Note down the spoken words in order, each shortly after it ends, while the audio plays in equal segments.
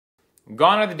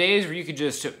Gone are the days where you could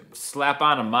just slap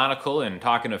on a monocle and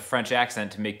talk in a French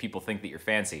accent to make people think that you're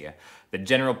fancy. The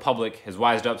general public has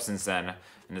wised up since then,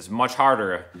 and it's much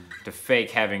harder to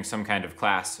fake having some kind of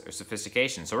class or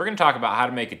sophistication. So we're going to talk about how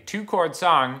to make a 2-chord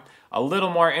song a little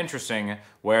more interesting,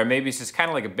 where maybe it's just kind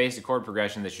of like a basic chord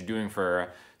progression that you're doing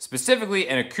for specifically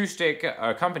an acoustic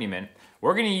accompaniment.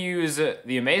 We're going to use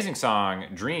the amazing song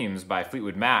Dreams by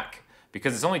Fleetwood Mac,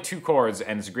 because it's only 2 chords,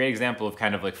 and it's a great example of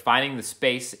kind of like finding the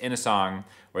space in a song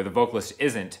where the vocalist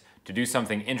isn't, to do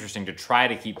something interesting to try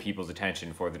to keep people's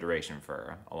attention for the duration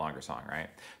for a longer song, right?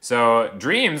 So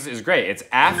Dreams is great. It's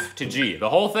F to G. The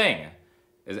whole thing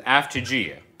is F to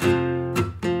G. You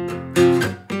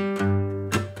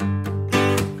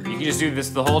can just do this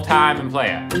the whole time and play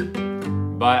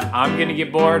it. But I'm gonna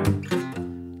get bored.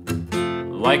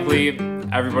 Likely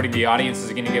everybody in the audience is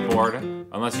gonna get bored,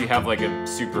 unless you have like a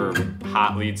super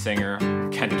hot lead singer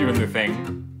kind of doing their thing,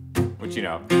 which you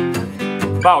know.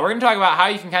 But we're gonna talk about how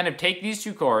you can kind of take these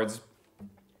 2 chords,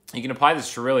 you can apply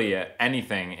this to really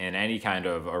anything in any kind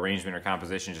of arrangement or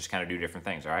composition, just kind of do different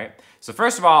things, all right? So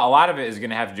first of all, a lot of it is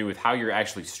gonna have to do with how you're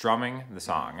actually strumming the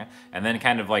song, and then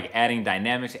kind of like adding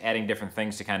dynamics, adding different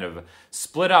things to kind of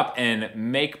split up and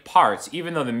make parts.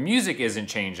 Even though the music isn't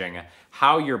changing,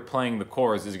 how you're playing the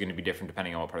chords is gonna be different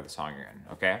depending on what part of the song you're in,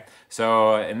 okay?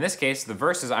 So in this case, the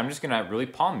verses, I'm just gonna really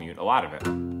palm mute a lot of it.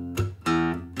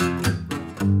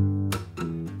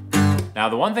 Now,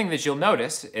 the one thing that you'll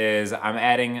notice is I'm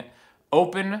adding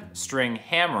open string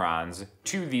hammer-ons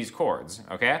to these chords,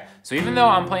 okay? So even though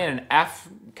I'm playing an F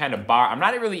kind of bar, I'm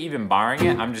not really even barring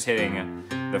it, I'm just hitting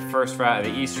the 1st fret of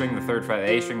the E string, the 3rd fret of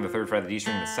the A string, the 3rd fret of the D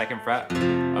string, the 2nd fret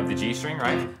of the G string,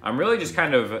 right? I'm really just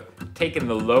kind of taking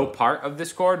the low part of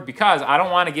this chord because I don't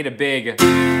want to get a big...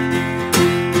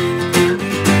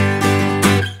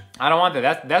 I don't want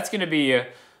that. That's gonna be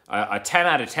a 10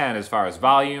 out of 10 as far as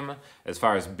volume, as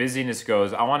far as busyness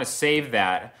goes. I want to save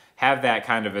that, have that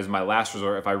kind of as my last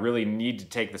resort. If I really need to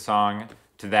take the song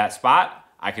to that spot,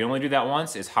 I can only do that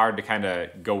once. It's hard to kind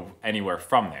of go anywhere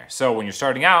from there. So when you're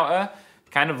starting out,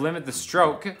 kind of limit the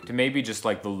stroke to maybe just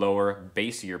like the lower,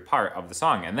 bassier part of the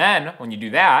song. And then when you do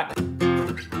that,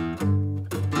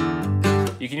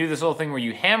 you can do this little thing where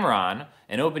you hammer on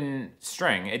an open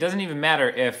string. It doesn't even matter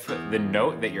if the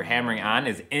note that you're hammering on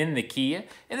is in the key.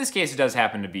 In this case, it does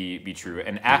happen to be true.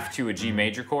 An F to a G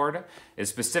major chord is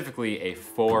specifically a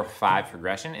 4/5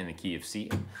 progression in the key of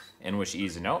C, in which E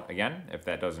is a note. Again, if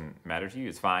that doesn't matter to you,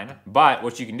 it's fine. But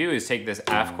what you can do is take this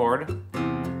F chord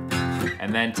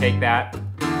and then take that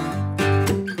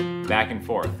back and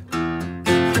forth. You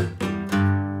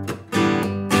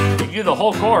can do the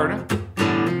whole chord.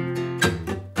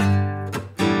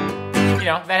 You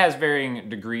know, that has varying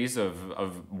degrees of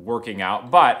working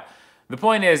out, but the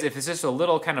point is, if it's just a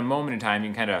little kind of moment in time,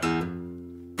 you can kind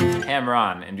of hammer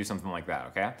on and do something like that,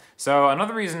 okay? So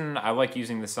another reason I like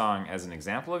using this song as an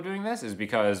example of doing this is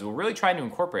because we're really trying to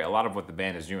incorporate a lot of what the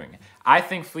band is doing. I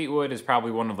think Fleetwood is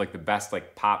probably one of like the best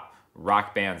like pop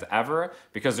rock bands ever,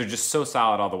 because they're just so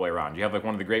solid all the way around. You have like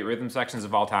one of the great rhythm sections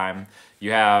of all time.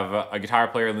 You have a guitar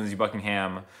player, Lindsey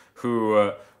Buckingham,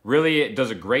 who really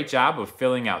does a great job of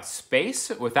filling out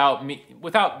space without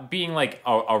being like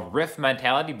a riff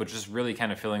mentality, but just really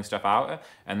kind of filling stuff out.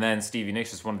 And then Stevie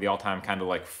Nicks is one of the all-time kind of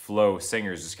like flow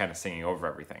singers, just kind of singing over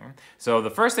everything. So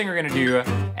the first thing we're gonna do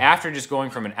after just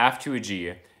going from an F to a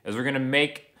G is we're gonna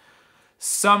make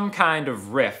some kind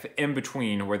of riff in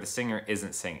between where the singer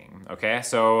isn't singing, okay?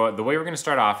 So the way we're gonna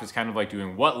start off is kind of like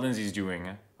doing what Lindsey's doing,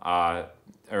 or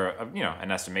you know,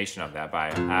 an estimation of that by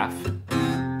F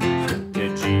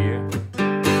to G.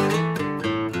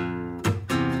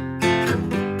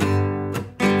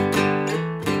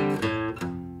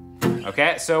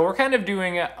 Okay, so we're kind of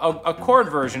doing a chord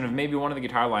version of maybe one of the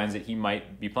guitar lines that he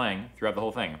might be playing throughout the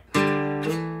whole thing.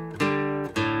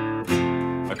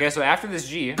 Okay, so after this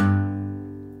G,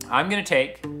 I'm gonna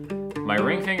take my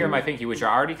ring finger and my pinky, which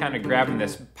are already kind of grabbing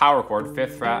this power chord,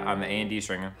 5th fret on the A and D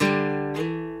string,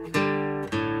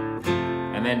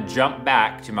 and then jump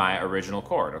back to my original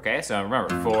chord, okay? So remember,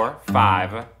 4,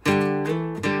 5.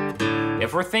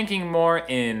 If we're thinking more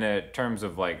in terms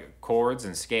of like chords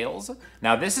and scales,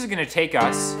 now this is gonna take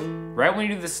us, right when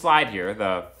you do the slide here,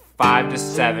 the 5 to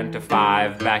 7 to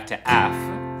 5, back to F,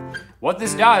 what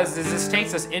this does is this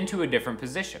takes us into a different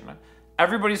position.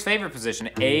 Everybody's favorite position,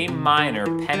 A minor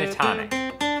pentatonic.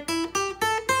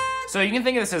 So you can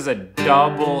think of this as a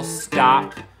double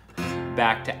stop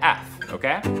back to F,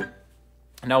 okay?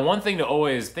 Now, one thing to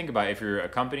always think about if you're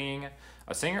accompanying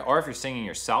a singer or if you're singing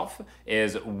yourself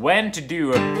is when to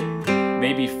do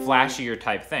maybe flashier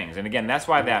type things. And again, that's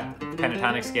why that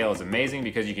pentatonic scale is amazing,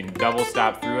 because you can double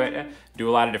stop through it, do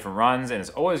a lot of different runs, and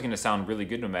it's always going to sound really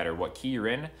good no matter what key you're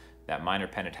in. That minor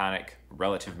pentatonic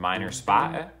relative minor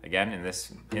spot, again, in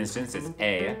this instance, it's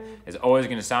A, is always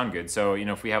going to sound good. So, you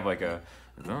know, if we have like a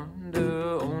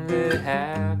thunder only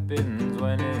happens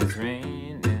when it's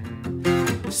raining,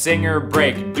 singer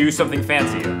break, do something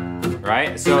fancy,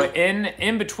 right? So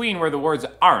in between where the words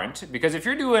aren't, because if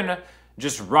you're doing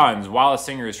just runs while a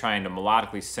singer is trying to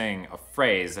melodically sing a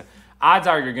phrase, odds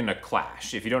are you're gonna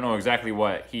clash. If you don't know exactly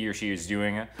what he or she is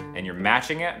doing and you're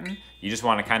matching it, you just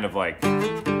wanna kind of like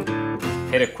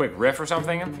hit a quick riff or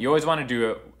something, you always wanna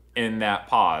do it in that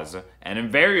pause, and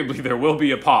invariably there will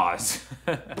be a pause.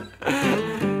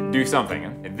 Do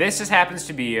something. This just happens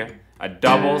to be a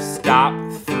double stop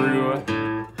through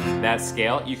that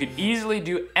scale. You could easily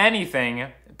do anything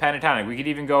pentatonic. We could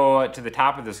even go to the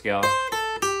top of the scale.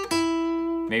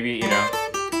 Maybe, you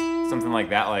know, something like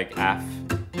that, like F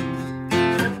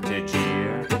to G.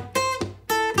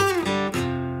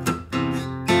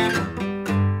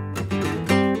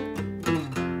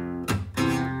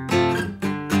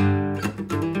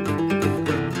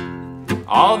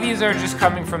 All of these are just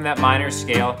coming from that minor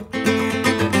scale,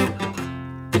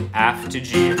 F to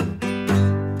G.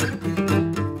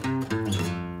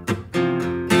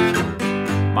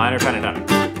 Minor pentatonic.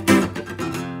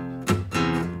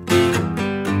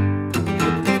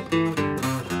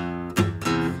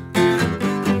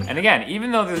 And again,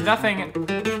 even though there's nothing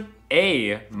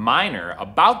A minor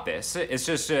about this, it's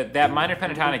just that minor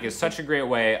pentatonic is such a great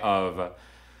way of,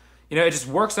 you know, it just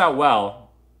works out well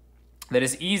that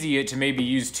it's easy to maybe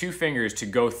use two fingers to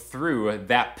go through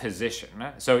that position.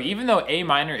 So even though A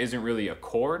minor isn't really a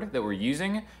chord that we're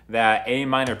using, that A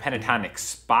minor pentatonic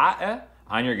spot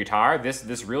on your guitar,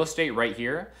 this real estate right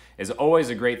here is always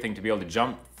a great thing to be able to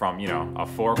jump from, you know, a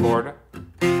 4 chord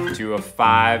to a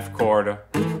 5 chord.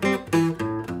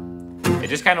 It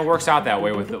just kind of works out that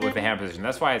way with the hand position.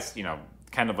 That's why it's, you know,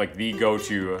 kind of like the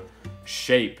go-to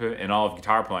shape in all of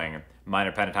guitar playing.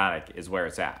 Minor pentatonic is where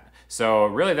it's at. So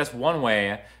really that's one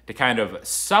way to kind of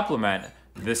supplement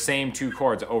the same 2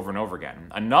 chords over and over again.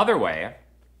 Another way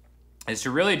is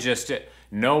to really just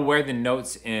know where the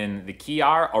notes in the key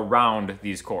are around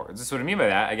these chords. So what I mean by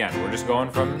that, again, we're just going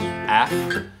from F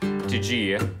to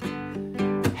G.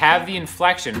 Have the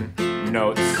inflection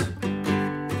notes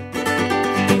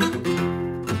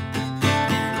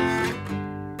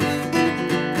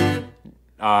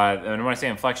and when I say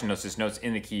inflection notes, it's notes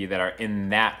in the key that are in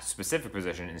that specific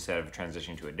position instead of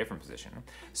transitioning to a different position.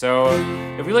 So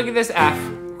if we look at this F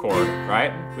chord,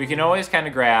 right, we can always kind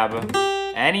of grab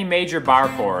any major bar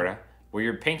chord where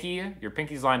your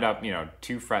pinky's lined up, you know,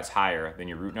 2 frets higher than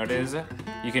your root note is.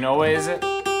 You can always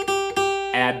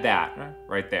add that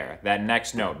right there, that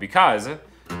next note, because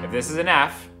if this is an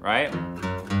F, right,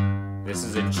 this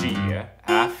is a G,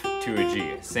 F to a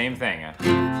G, same thing.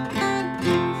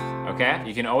 Okay,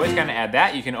 you can always kind of add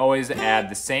that. You can always add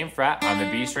the same fret on the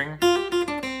B string.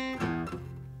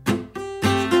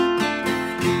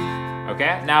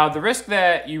 Okay, now the risk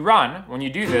that you run when you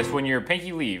do this, when your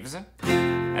pinky leaves,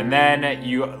 and then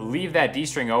you leave that D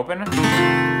string open,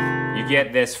 you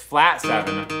get this flat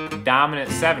 7,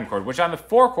 dominant 7 chord, which on the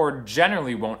 4 chord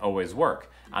generally won't always work.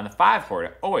 On the 5 chord,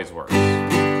 it always works.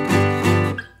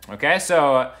 Okay,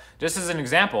 so just as an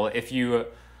example, if you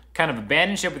kind of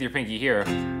abandon ship with your pinky here,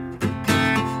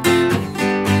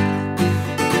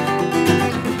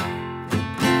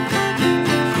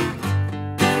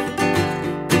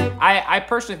 I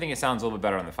personally think it sounds a little bit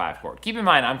better on the 5 chord. Keep in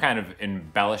mind, I'm kind of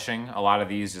embellishing a lot of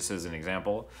these just as an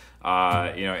example.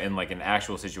 You know, in like an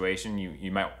actual situation, you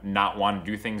might not want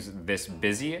to do things this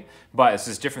busy, but it's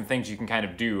just different things you can kind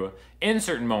of do in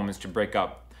certain moments to break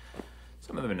up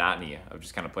some of the monotony of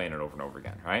just kind of playing it over and over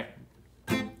again, right?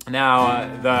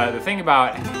 Now, the thing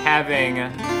about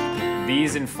having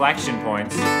these inflection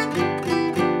points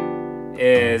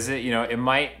is, you know, it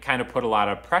might kind of put a lot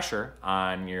of pressure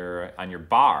on your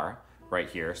bar right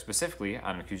here, specifically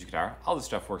on an acoustic guitar. All this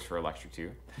stuff works for electric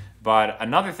too. But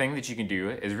another thing that you can do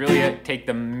is really take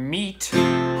the meat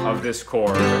of this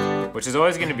chord, which is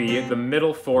always going to be the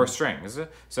middle 4 strings.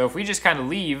 So if we just kind of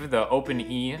leave the open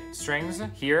E strings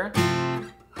here,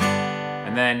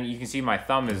 and then you can see my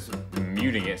thumb is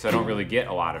muting it, so I don't really get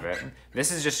a lot of it. This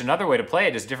is just another way to play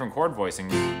it, just different chord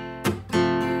voicings.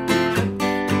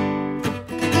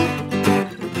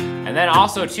 And then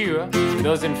also too,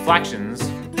 those inflections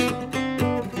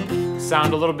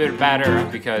sound a little bit better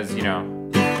because, you know,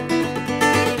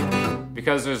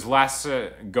 because there's less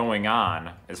going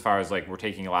on as far as like we're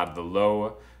taking a lot of the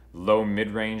low low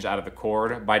mid-range out of the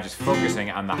chord by just focusing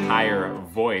on the higher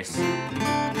voice.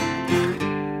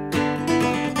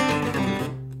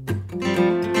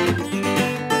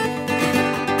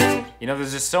 You know,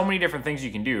 there's just so many different things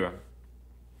you can do.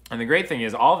 And the great thing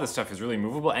is all of this stuff is really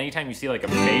movable. Anytime you see like a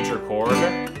major chord,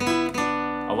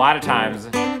 a lot of times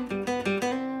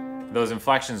those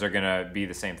inflections are gonna be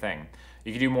the same thing.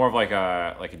 You can do more of like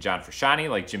a John Frusciante,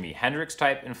 like Jimi Hendrix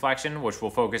type inflection, which will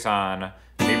focus on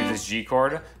maybe this G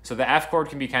chord. So the F chord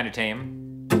can be kind of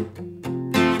tame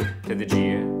to the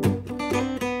G.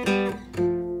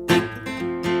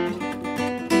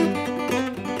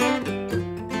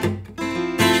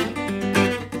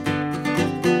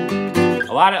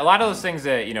 A lot of those things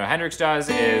that, you know, Hendrix does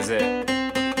is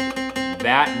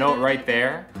that note right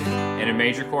there in a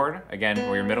major chord, again,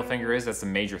 where your middle finger is, that's the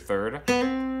major third.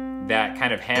 That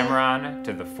kind of hammer on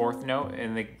to the fourth note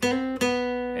in the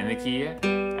key,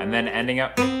 and then ending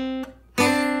up.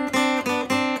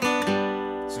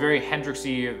 It's a very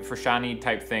Hendrixy, Frusciante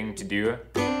type thing to do.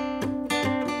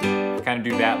 Kind of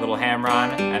do that little hammer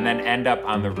on, and then end up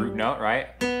on the root note, right?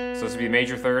 So this would be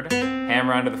major third,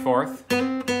 hammer on to the fourth,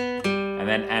 and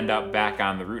then end up back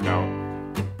on the root note.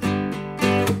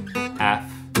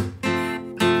 F.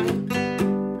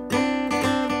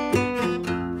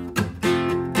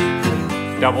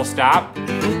 Double stop.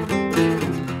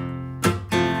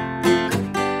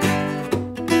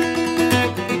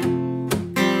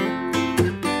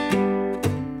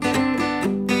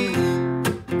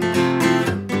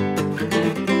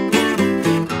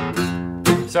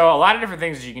 So a lot of different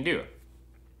things that you can do.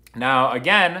 Now,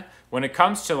 again, when it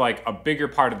comes to like a bigger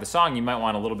part of the song, you might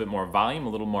want a little bit more volume, a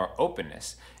little more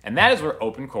openness. And that is where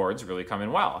open chords really come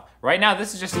in well. Right now,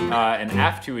 this is just an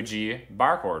F to a G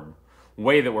bar chord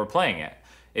way that we're playing it.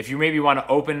 If you maybe want to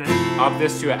open up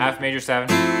this to an F major 7,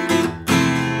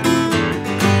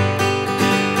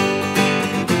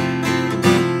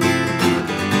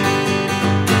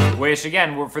 which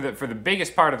again, for the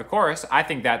biggest part of the chorus, I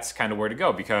think that's kind of where to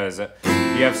go, because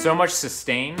you have so much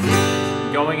sustain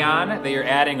going on that you're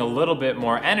adding a little bit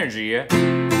more energy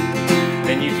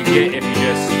than you could get if you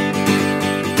just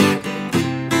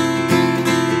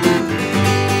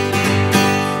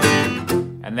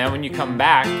and then when you come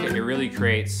back, it really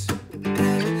creates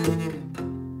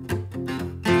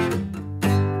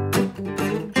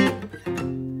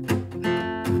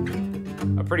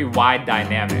a pretty wide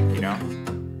dynamic, you know?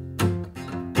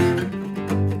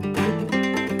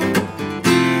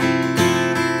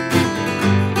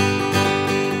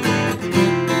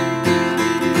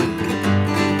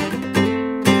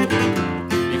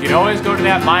 You can always go to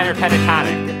that minor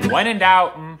pentatonic. When in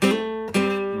doubt,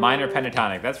 minor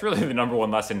pentatonic. That's really the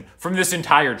 #1 lesson from this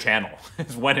entire channel,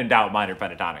 is when in doubt, minor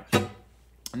pentatonic.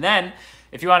 And then,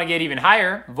 if you want to get even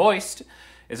higher, voiced,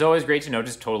 it's always great to know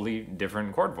just totally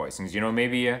different chord voicings. You know,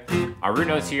 maybe our root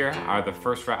notes here are the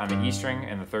 1st fret on the E string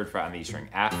and the 3rd fret on the E string,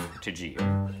 F to G.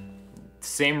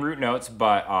 Same root notes,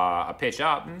 but a pitch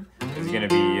up is going to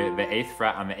be the 8th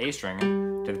fret on the A string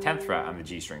to the 10th fret on the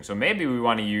G string. So maybe we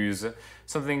want to use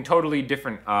something totally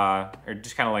different, or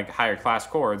just kind of like higher class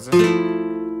chords.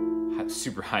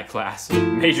 Super high class,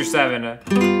 major 7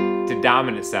 to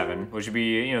dominant 7, which would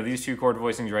be, you know, these two chord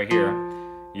voicings right here.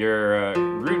 Your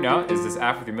root note is this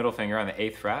F with your middle finger on the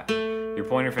 8th fret. Your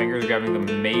pointer finger is grabbing the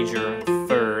major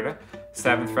 3rd,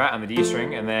 7th fret on the D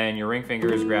string, and then your ring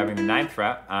finger is grabbing the 9th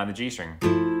fret on the G string.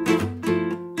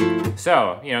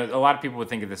 So, you know, a lot of people would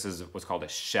think of this as what's called a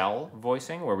shell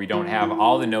voicing, where we don't have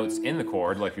all the notes in the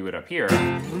chord like we would up here,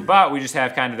 but we just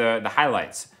have kind of the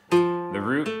highlights. The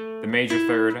root, the major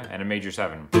 3rd, and a major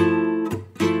 7.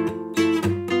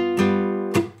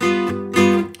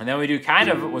 And then we do kind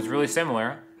of what's really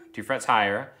similar, 2 frets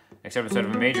higher, except instead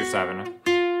of a major 7,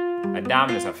 a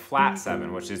dominant, a flat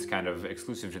 7, which is kind of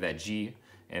exclusive to that G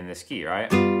in this key, right?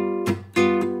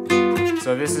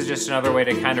 So this is just another way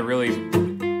to kind of really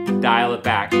dial it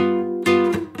back.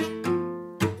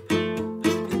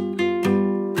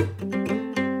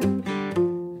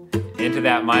 Into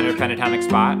that minor pentatonic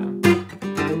spot.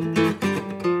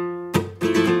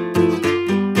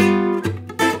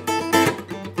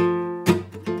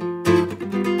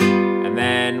 And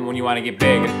then when you want to get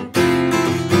big,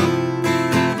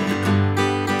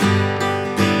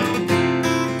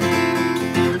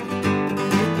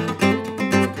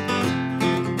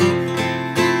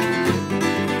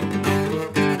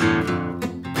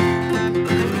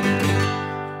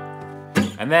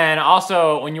 and then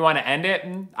also, when you want to end it,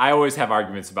 I always have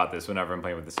arguments about this whenever I'm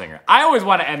playing with the singer. I always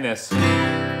want to end this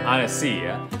on a C.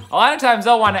 A lot of times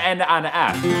they'll want to end on an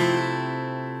F.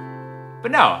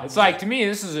 But no, it's like, to me,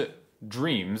 this is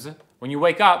dreams. When you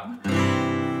wake up,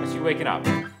 that's you waking up.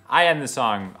 I end the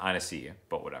song on a C,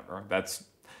 but whatever. That's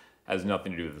has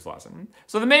nothing to do with this lesson.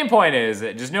 So the main point is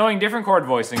that just knowing different chord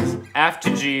voicings, F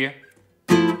to G,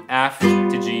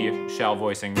 shell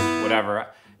voicings, whatever,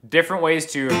 different ways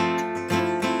to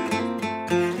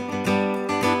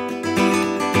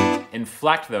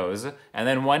inflect those, and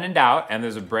then when in doubt, and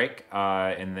there's a break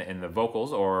in the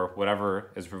vocals or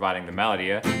whatever is providing the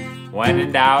melody, when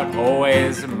in doubt,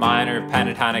 always minor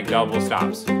pentatonic double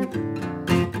stops.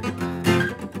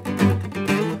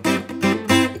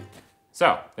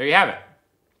 So, there you have it.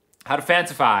 How to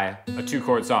fancify a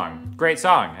 2-chord song. Great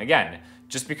song. Again,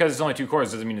 just because it's only 2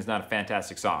 chords doesn't mean it's not a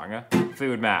fantastic song.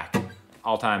 Fleetwood Mac,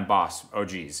 all-time boss,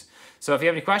 OGs. So if you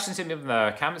have any questions, hit me up in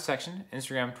the comment section,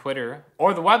 Instagram, Twitter,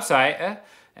 or the website,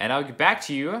 and I'll get back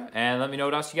to you and let me know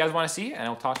what else you guys want to see, and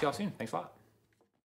I'll talk to y'all soon. Thanks a lot.